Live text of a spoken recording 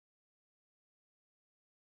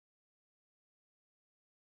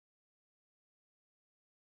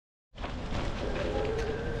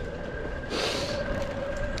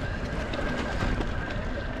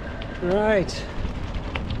Right,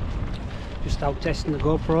 just out testing the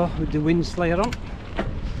GoPro with the wind slayer on.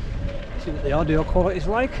 See what the audio quality is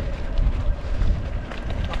like.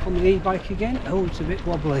 Back on the e-bike again. Oh, it's a bit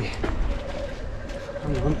wobbly.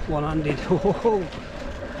 Hang on, one-handed. Oh,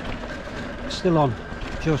 still on.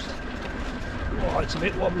 Just. Oh, it's a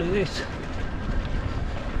bit wobbly this.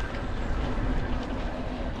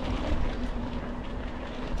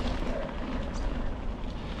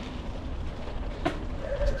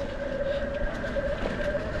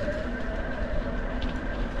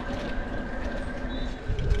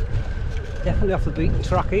 Definitely off the beaten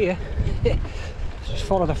track here. Just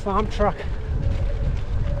follow the farm track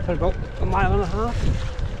for about a mile and a half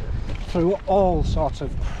through all sorts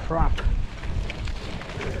of crap,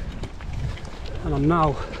 and I'm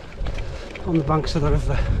now on the banks of the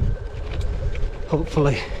river,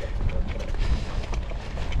 hopefully.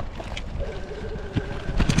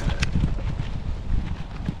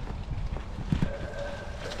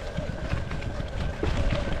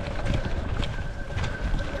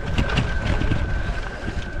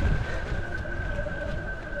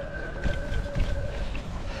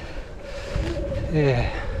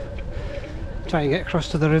 Yeah, try and get across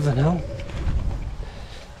to the river now.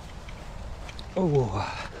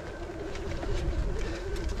 Oh,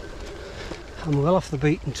 I'm well off the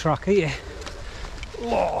beaten track here.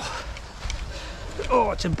 Oh,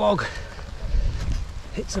 oh, it's a bog.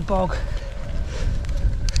 It's a bog.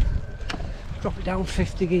 Drop it down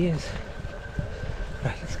 50 gears.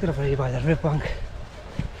 Right, let's get over here by the riverbank.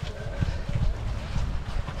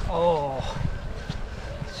 Oh,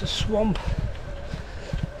 it's a swamp.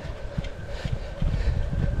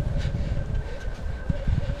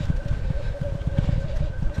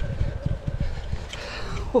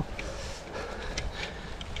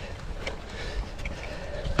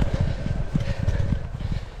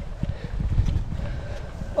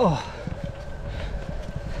 Oh,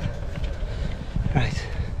 right,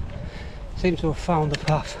 seem to have found the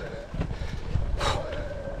path.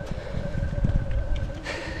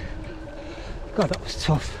 God, that was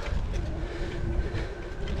tough.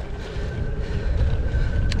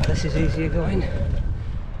 Oh, this is easier going.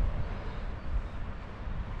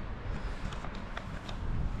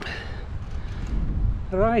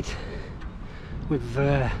 Right, we've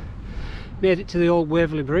made it to the old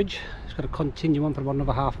Waverley Bridge. It's got to continue on for about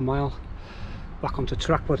another half a mile back onto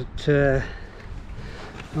track, but it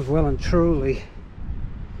has well and truly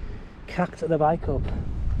cacked the bike up,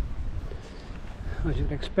 as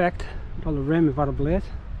you'd expect. All the rain we've had of late,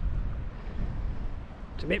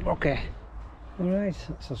 it's a bit rocky. Alright,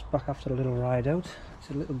 that's us back after a little ride out. It's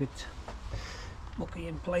a little bit mucky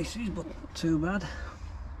in places, but not too bad.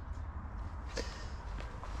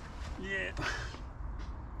 Yeah.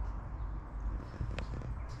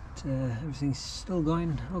 Everything's still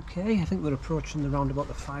going okay. I think we're approaching around about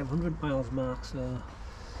the 500 miles mark, so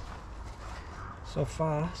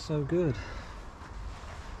far so good.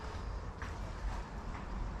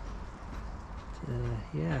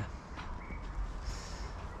 Yeah,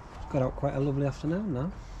 got out quite a lovely afternoon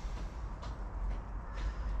now.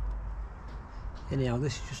 Anyhow,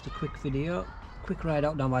 this is just a quick video, quick ride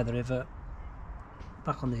out down by the river,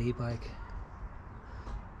 back on the e-bike.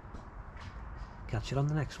 Catch you on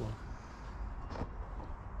the next one.